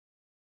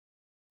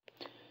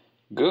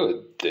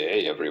Good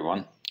day,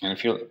 everyone. And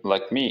if you're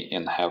like me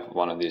and have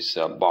one of these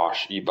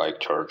Bosch e-bike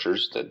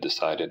chargers that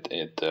decided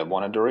it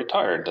wanted to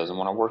retire, it doesn't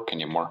want to work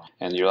anymore,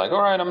 and you're like,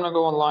 all right, I'm gonna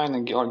go online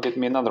and get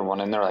me another one,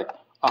 and they're like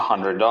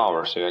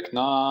 $100. So you're like,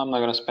 no, I'm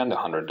not gonna spend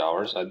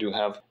 $100. I do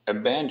have a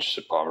bench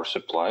power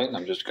supply, and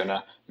I'm just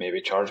gonna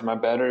maybe charge my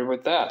battery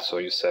with that. So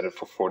you set it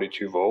for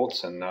 42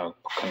 volts and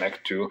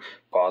connect to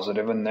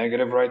positive and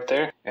negative right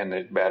there, and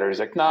the battery's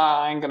like,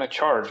 nah, I ain't gonna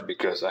charge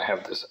because I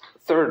have this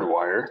third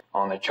wire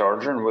on the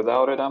charger, and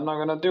without it I'm not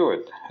gonna do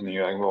it. And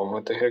you're like, well,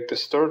 what the heck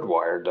this third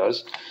wire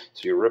does?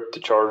 So you rip the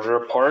charger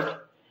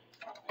apart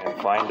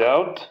and find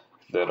out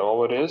that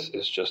all it is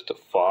just a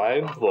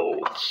 5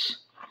 volts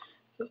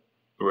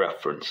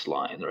reference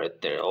line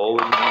right there. All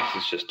it needs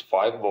is just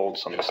 5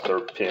 volts on this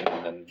third pin,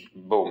 and then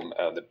boom,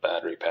 the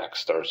battery pack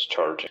starts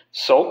charging.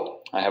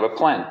 So I have a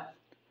plan.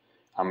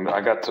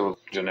 I got the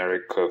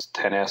generic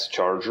 10S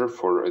charger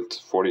for its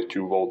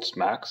 42 volts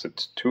max.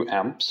 It's 2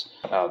 amps.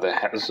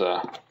 That has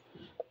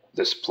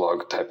this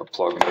type of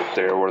plug right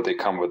there, where they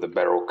come with a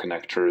barrel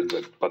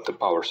connector, but the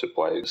power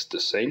supply is the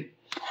same.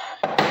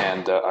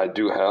 And I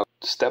do have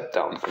step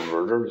down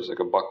converter. There's like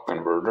a buck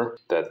converter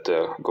that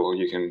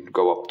you can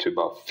go up to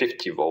about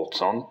 50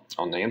 volts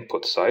on the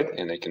input side,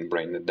 and they can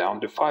bring it down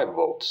to 5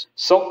 volts.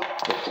 So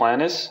the plan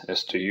is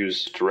to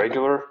use the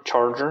regular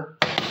charger,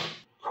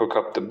 hook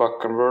up the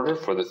buck converter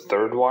for the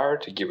third wire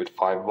to give it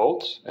 5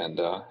 volts, and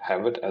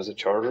have it as a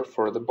charger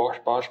for the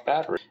Bosch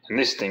battery. And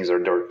these things are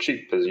dirt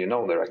cheap, as you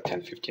know. They're like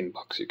 10-15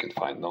 bucks. You can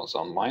find those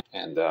online.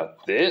 And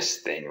this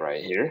thing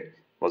right here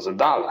was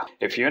 $1.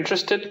 If you're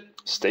interested,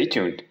 stay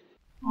tuned.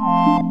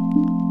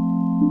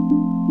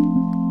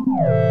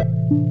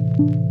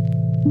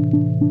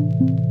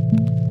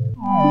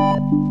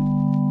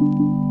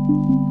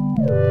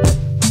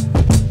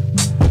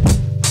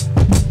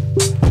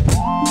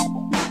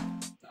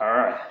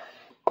 Alright,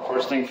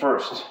 first thing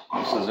first,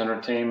 this is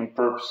entertainment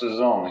purposes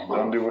only.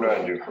 Don't do what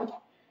I do.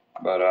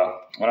 But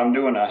what I'm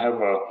doing, I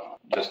have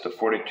just a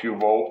 42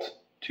 volt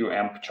 2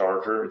 amp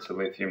charger. It's a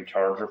lithium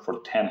charger for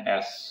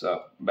 10S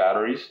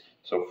batteries.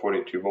 So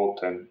 42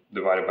 volt and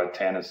divided by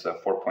 10 is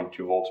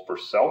 4.2 volts per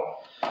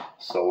cell.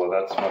 So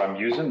that's what I'm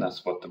using.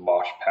 That's what the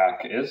Bosch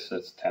pack is.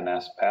 It's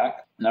 10S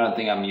pack. Another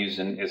thing I'm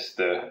using is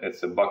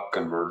it's a buck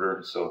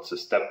converter. So it's a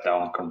step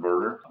down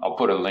converter. I'll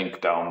put a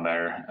link down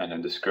there in the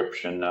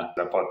description. I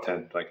bought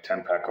 10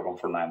 pack of them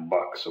for $9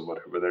 or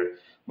whatever there.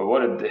 But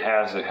what it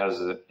has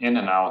in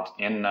and out.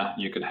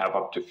 You can have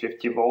up to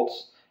 50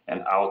 volts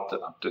and out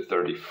up to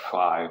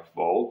 35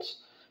 volts.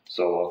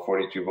 So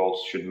 42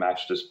 volts should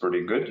match this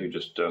pretty good. You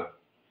just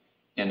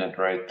in it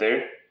right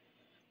there.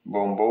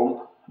 Boom,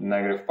 boom.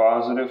 Negative,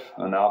 positive.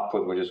 An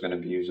output we're just going to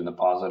be using the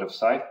positive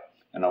side.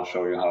 And I'll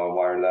show you how I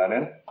wire that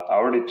in. I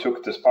already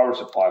took this power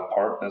supply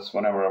apart. That's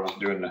whenever I was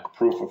doing the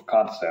proof of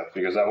concept.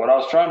 Because what I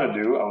was trying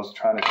to do, I was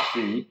trying to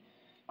see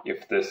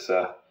if this...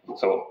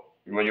 so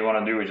what you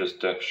want to do is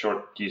just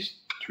short these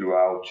two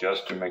out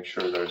just to make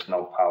sure there's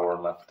no power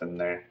left in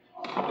there.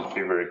 Just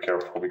be very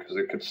careful because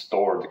the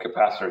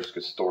capacitors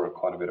could store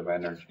quite a bit of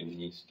energy in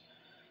these.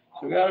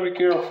 So you gotta be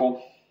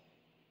careful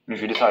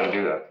if you decide to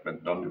do that,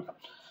 but don't do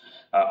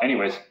that.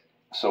 Anyways,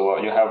 so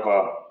you have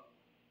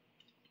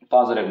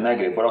positive,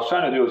 negative. What I was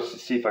trying to do is to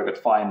see if I could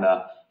find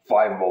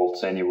 5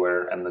 volts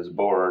anywhere in this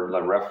board,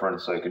 the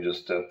reference, so I could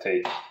just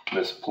take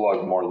this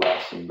plug more or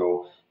less and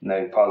go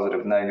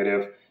positive,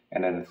 negative,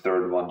 and then the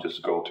third one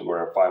just go to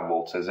where 5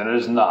 volts is. And it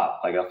is not.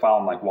 Like I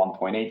found like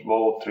 1.8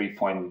 volt,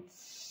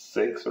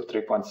 3.6 or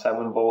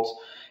 3.7 volts,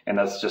 and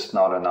that's just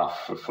not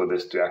enough for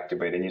this to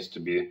activate. It needs to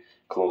be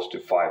close to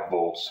 5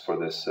 volts for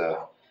this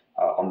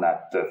on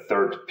that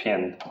third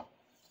pin.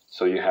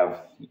 So you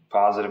have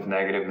positive,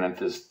 negative, and then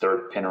this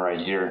third pin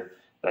right here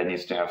that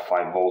needs to have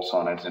 5 volts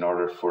on it in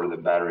order for the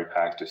battery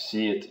pack to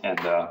see it and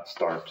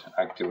start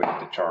activating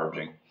the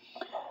charging.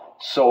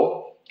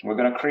 So we're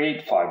going to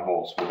create 5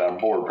 volts with that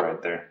board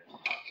right there.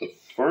 So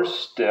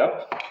first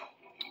step,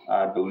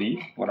 I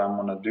believe what I'm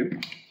going to do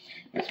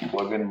is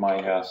plug in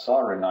my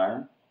soldering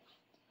iron.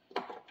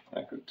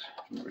 That could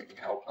really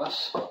help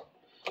us.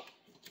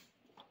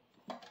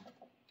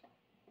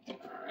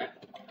 Alright.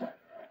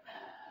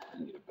 I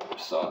need a better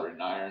soldering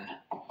iron.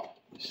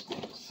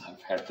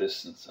 I've had this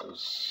since I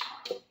was,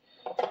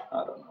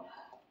 I don't know,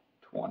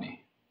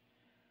 20.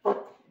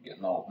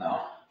 Getting old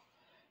now.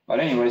 But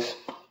anyways,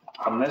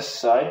 on this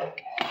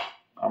side,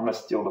 I'm going to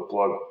steal the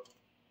plug.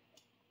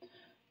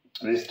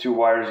 These 2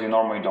 wires, you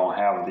normally don't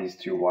have these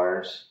 2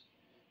 wires.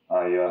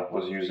 I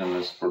was using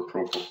this for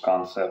proof of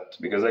concept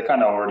because I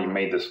kind of already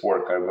made this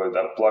work. I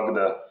plugged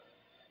the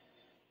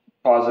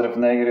positive,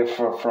 negative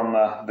from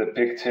the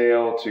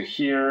pigtail to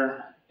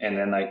here, and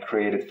then I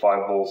created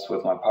 5 volts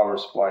with my power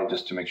supply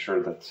just to make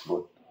sure that's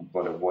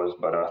what it was.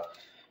 But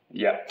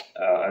yeah,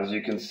 as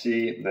you can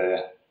see,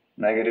 the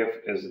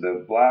negative is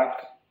the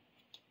black.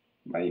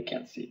 Well, you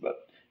can't see,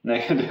 but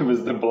negative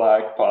is the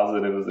black,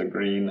 positive is the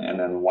green, and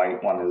then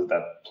white one is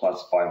that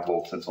plus 5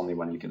 volts. It's only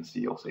one you can see.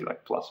 You'll see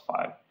like plus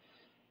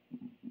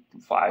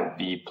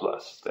 5V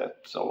plus that.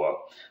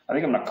 So I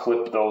think I'm gonna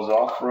clip those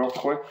off real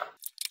quick.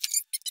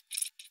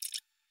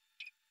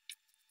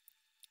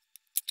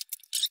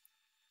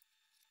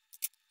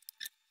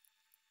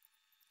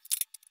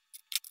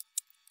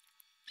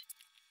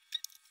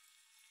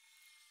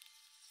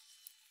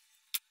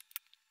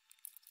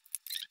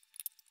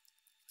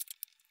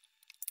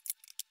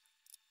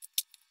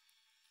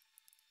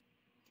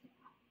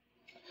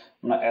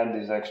 I'm gonna add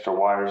these extra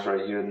wires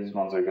right here. These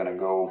ones are gonna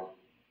go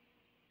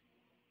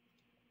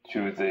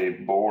to the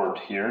board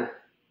here,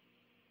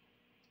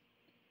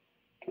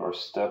 to our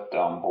step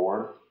down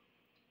board.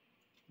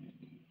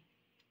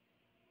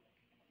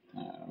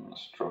 I'm gonna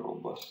struggle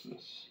bust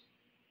this.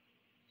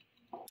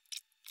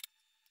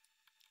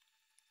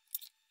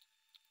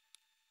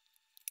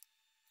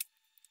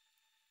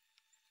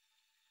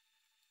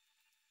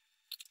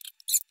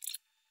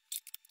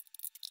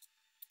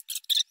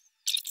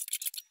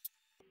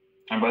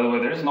 And by the way,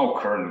 there's no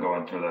current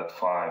going through that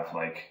 5,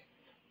 like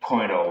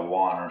 0.01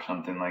 or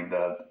something like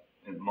that.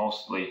 It's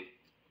mostly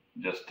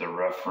just the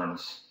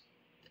reference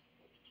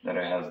that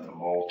it has the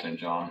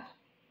voltage on.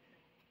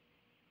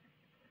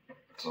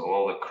 So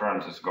all the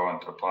current is going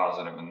to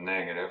positive and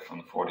negative from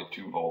the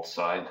 42 volt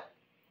side.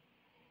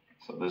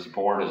 So this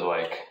board is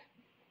like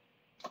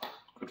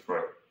good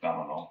for, I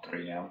don't know,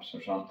 3 amps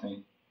or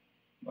something.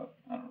 But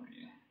I don't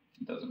really,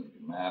 it doesn't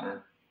really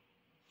matter.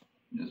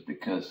 Just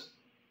because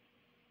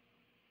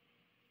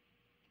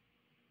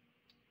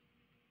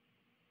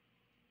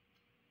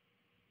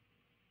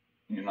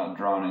you're not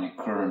drawing any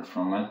current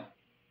from it.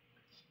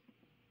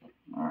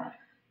 Alright.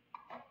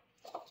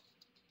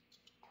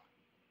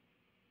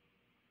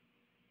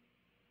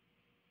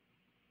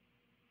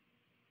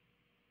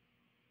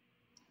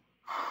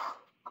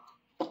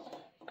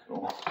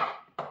 Cool.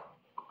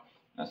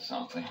 That's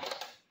something.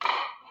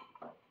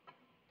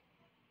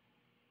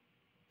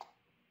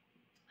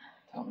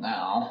 So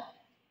now,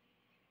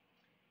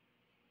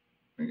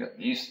 we got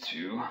these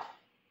two.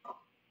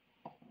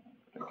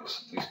 I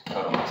guess at least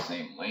cut on the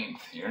same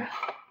length here.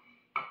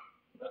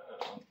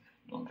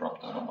 Don't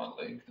drop that on my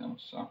leg, that would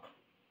suck.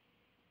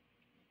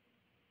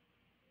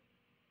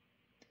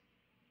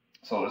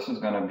 So this is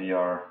going to be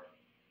our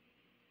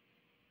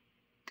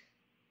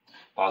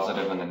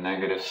positive and the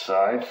negative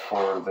side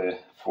for the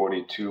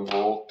 42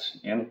 volt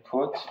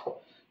input.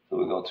 So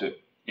we go to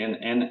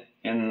in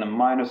the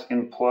minus,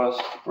 in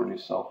plus,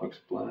 pretty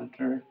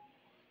self-explanatory,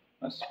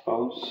 I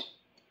suppose.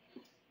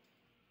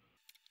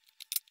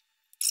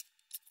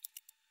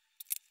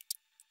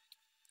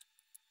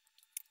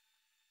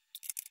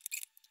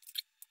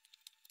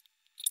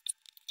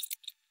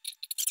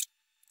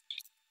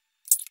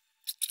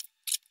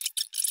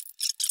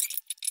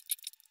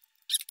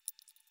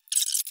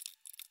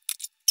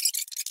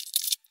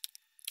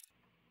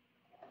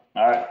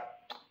 Alright,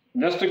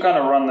 just to kind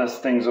of run this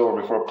things over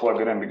before I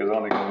plug it in, because I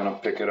don't think I'm going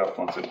to pick it up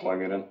once I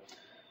plug it in.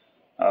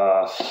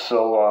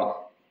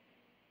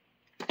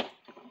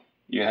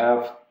 You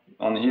have,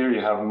 on here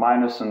you have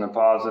minus and the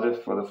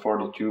positive for the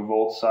 42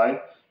 volt side.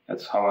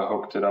 That's how I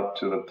hooked it up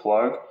to the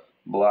plug.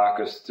 Black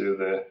is to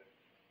the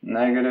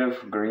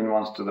negative, green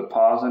one's to the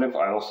positive.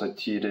 I also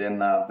teed in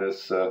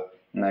this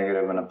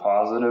negative and a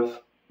positive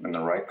in the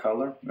right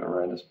color. The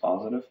red is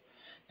positive.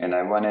 And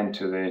I went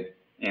into the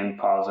in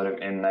positive,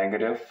 in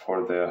negative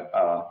for the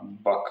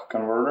buck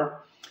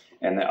converter.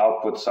 And the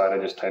output side I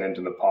just tied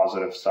into the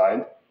positive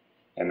side.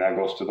 And that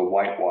goes to the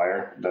white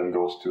wire, then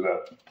goes to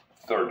that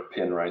third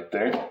pin right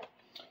there.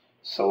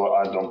 So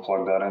I don't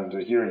plug that into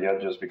here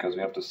yet, just because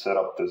we have to set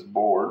up this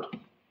board.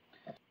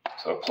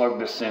 So I plug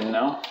this in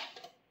now.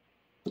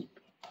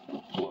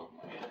 Plug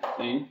my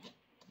thing.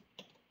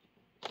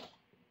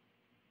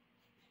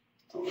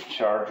 So the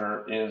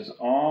charger is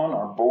on,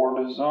 our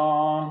board is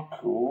on,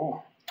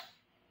 cool.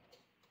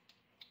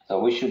 So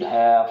we should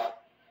have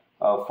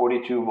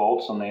 42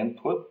 volts on the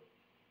input.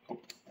 Oh,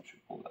 I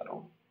should pull that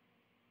over.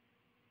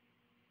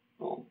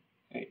 Oh,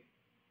 hey,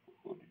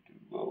 42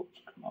 volts,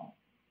 come on.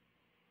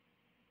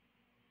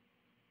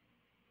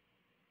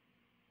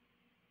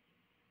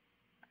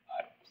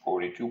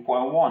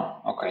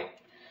 42.1, okay.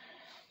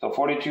 So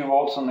 42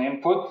 volts on the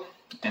input.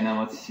 And then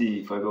let's see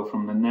if I go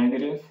from the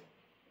negative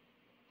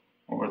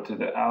over to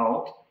the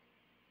out.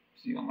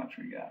 See how much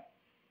we got.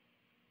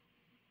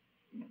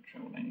 I'm not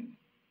sure what I need.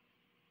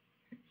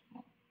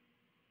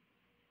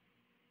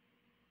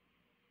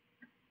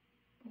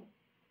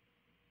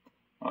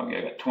 Okay,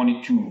 I got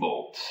 22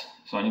 volts,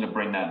 so I need to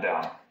bring that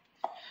down.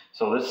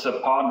 So this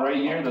pod right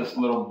here, this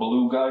little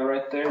blue guy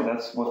right there,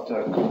 that's what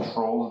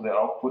controls the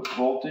output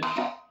voltage.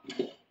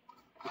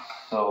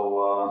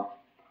 So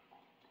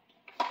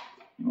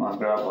you want to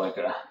grab like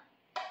a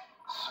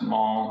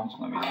small, it's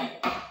going to be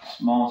a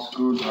small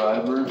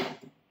screwdriver,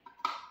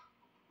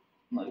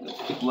 like a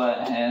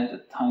flathead, a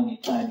tiny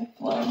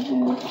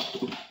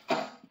flathead.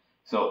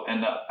 So,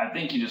 and I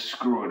think you just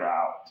screw it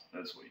out.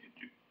 That's what you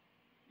do.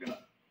 You're gonna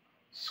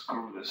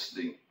screw this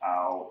thing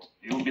out.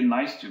 It would be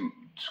nice to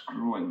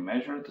screw and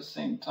measure at the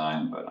same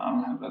time, but I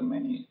don't have that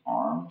many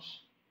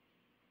arms,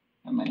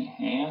 that many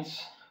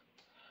hands.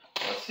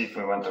 Let's see if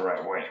we went the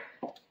right way.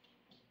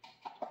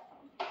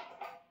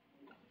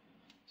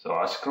 So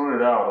I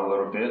screwed it out a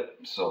little bit,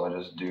 so I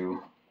just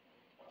do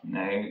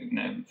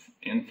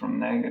in from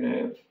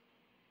negative.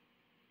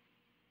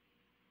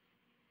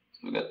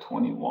 So we got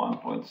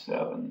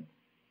 21.7.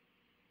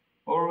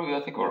 Or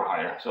I think we're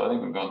higher, so I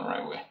think we've gone the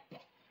right way.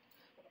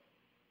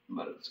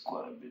 But it's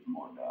quite a bit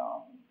more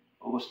down.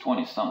 It was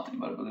 20 something,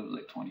 but I believe it was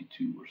like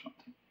 22 or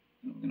something.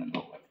 I'm gonna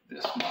go like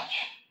this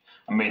much.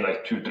 I made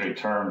like 2-3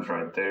 turns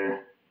right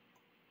there.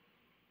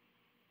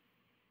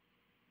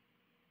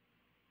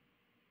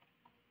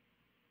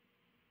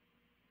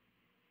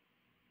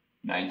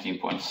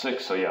 $19.6,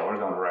 so yeah, we're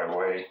going the right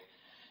way.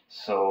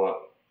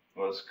 So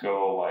let's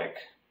go like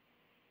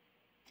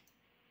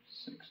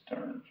 6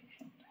 turns or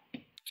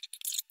something.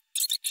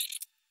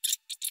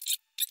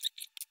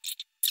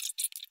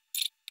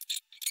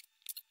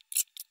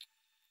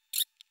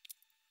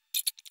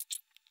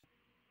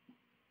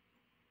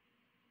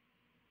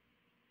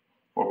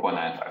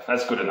 $4.95.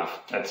 That's good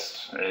enough.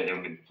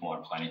 It'll be more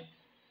than plenty.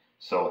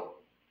 So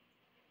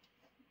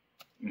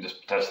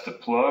just test the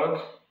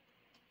plug.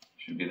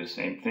 Should be the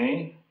same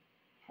thing.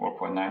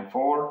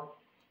 4.94,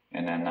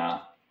 and then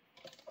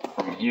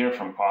from here,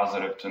 from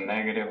positive to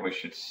negative, we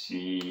should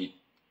see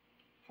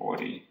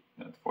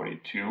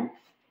 42.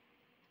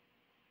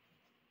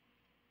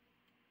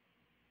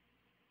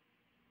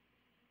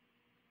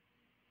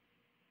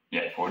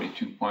 Yeah,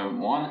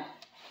 42.1.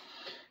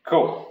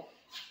 Cool.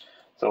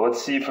 So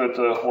let's see if it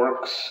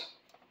works.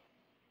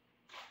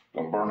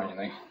 Don't burn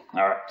anything.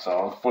 All right, so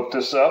I'll put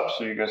this up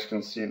so you guys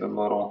can see the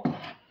little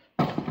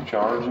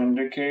charge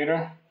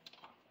indicator.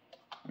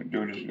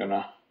 We're just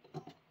gonna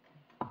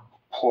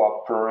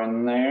plop her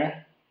in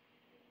there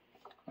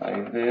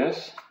like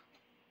this.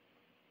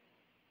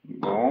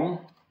 Boom.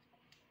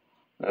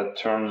 That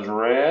turns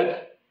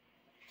red.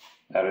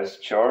 That is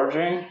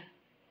charging.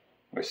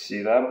 We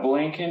see that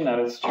blinking. That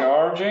is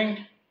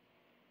charging.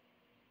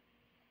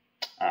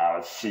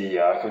 Let's see.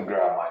 I could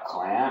grab my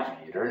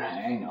clamp meter.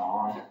 Hang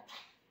on.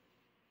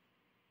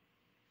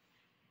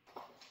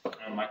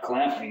 And my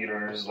clamp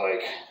meter is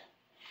like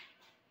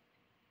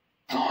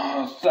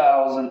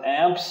 1,000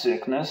 amp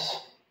thickness.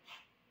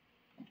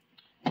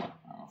 I don't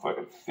know if I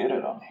could fit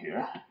it on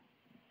here.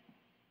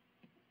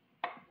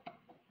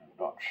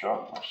 Don't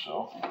shock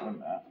myself doing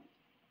that.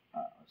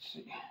 Let's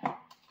see.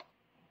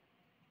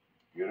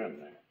 Get in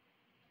there.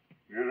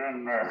 Get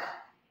in there.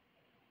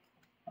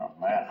 Oh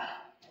man.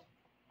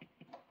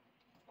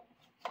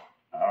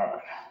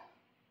 Alright.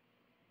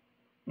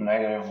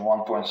 Negative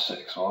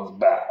 1.6. Well, it's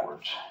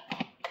backwards.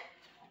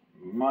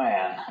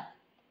 Man.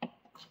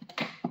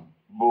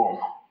 Boom.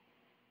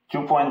 2.2. I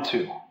don't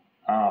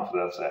know if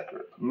that's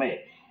accurate, but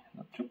maybe.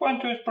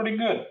 2.2 is pretty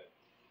good.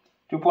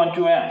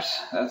 2.2 amps.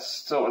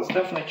 So it's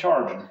definitely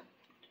charging.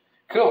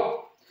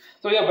 Cool.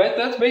 So yeah, but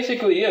that's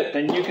basically it.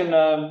 Then you can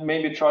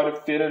maybe try to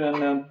fit it in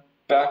the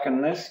back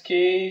in this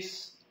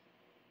case,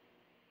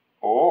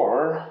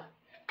 or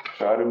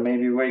try to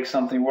maybe make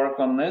something work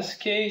on this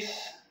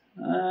case.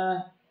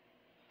 I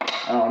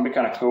don't know, it'd be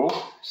kind of cool.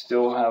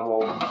 Still have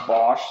old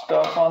Bosch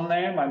stuff on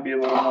there. Might be a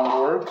little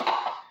more work.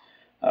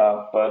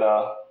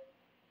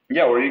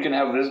 Yeah, or you can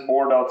have this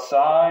board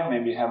outside,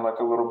 maybe have like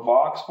a little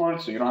box for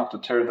it, so you don't have to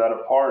tear that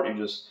apart. You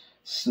just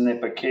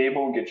snip a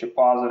cable, get your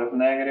positive,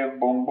 negative,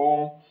 boom,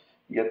 boom.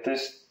 Get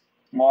this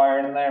wire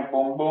in there,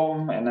 boom,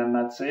 boom, and then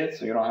that's it.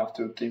 So you don't have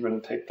to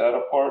even take that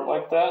apart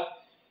like that.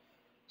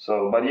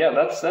 So, but yeah,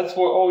 that's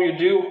what all you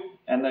do,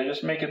 and then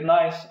just make it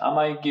nice. I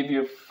might give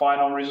you a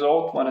final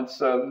result when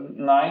it's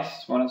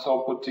nice, when it's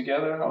all put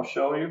together. I'll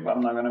show you, but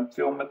I'm not gonna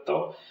film it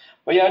though.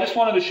 But yeah, I just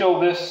wanted to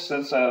show this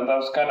since that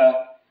was kind of.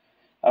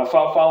 I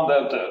found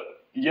that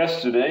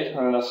yesterday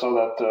when I saw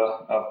that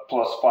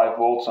plus 5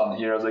 volts on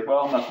here. I was like,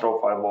 well, I'm gonna throw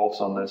 5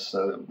 volts on this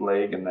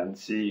leg and then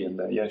see. And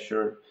then yeah,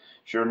 sure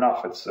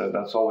enough, it's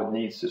that's all it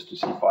needs, just to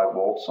see 5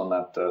 volts on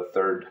that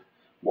third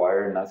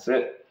wire, and that's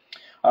it.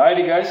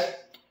 Alrighty, guys,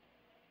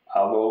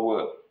 I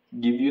will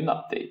give you an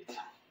update.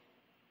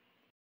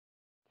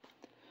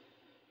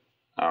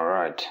 All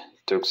right,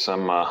 took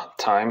some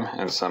time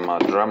and some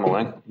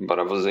dremeling, but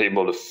I was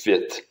able to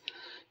fit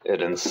it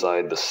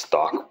inside the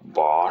stock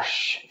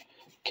Bosch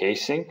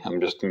casing. I'm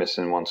just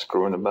missing one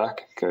screw in the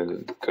back.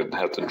 Could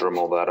have to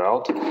Dremel that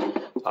out.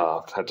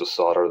 Had to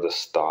solder the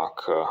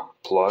stock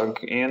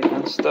plug in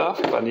and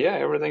stuff. But yeah,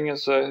 everything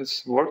is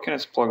it's working.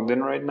 It's plugged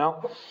in right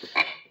now.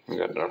 We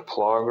got our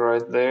plug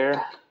right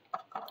there.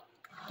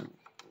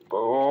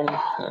 Boom,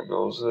 that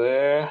goes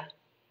there,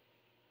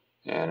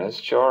 and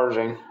it's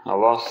charging. I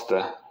lost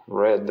the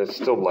red. That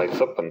still lights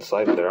up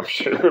inside there, I'm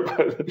sure,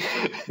 but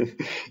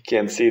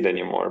can't see it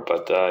anymore.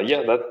 But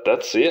yeah,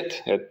 that's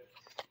it.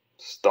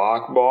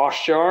 Stock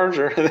Bosch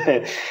charger.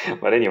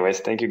 But anyways,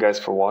 thank you guys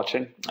for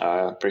watching.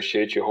 I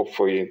appreciate you.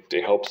 Hopefully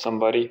they help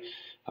somebody.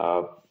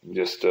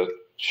 Just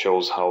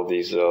shows how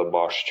these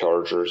Bosch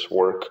chargers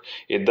work.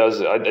 It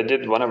does. I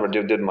did whenever I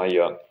did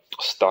my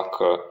stock.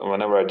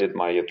 Whenever I did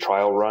my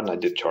trial run, I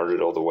did charge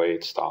it all the way.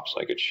 It stops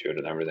like it should,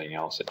 and everything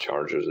else it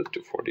charges it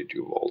to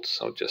 42 volts.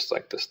 So just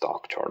like the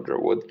stock charger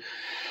would.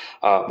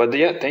 But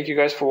yeah, thank you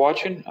guys for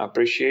watching. I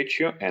appreciate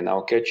you, and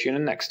I'll catch you in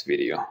the next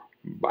video.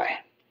 Bye.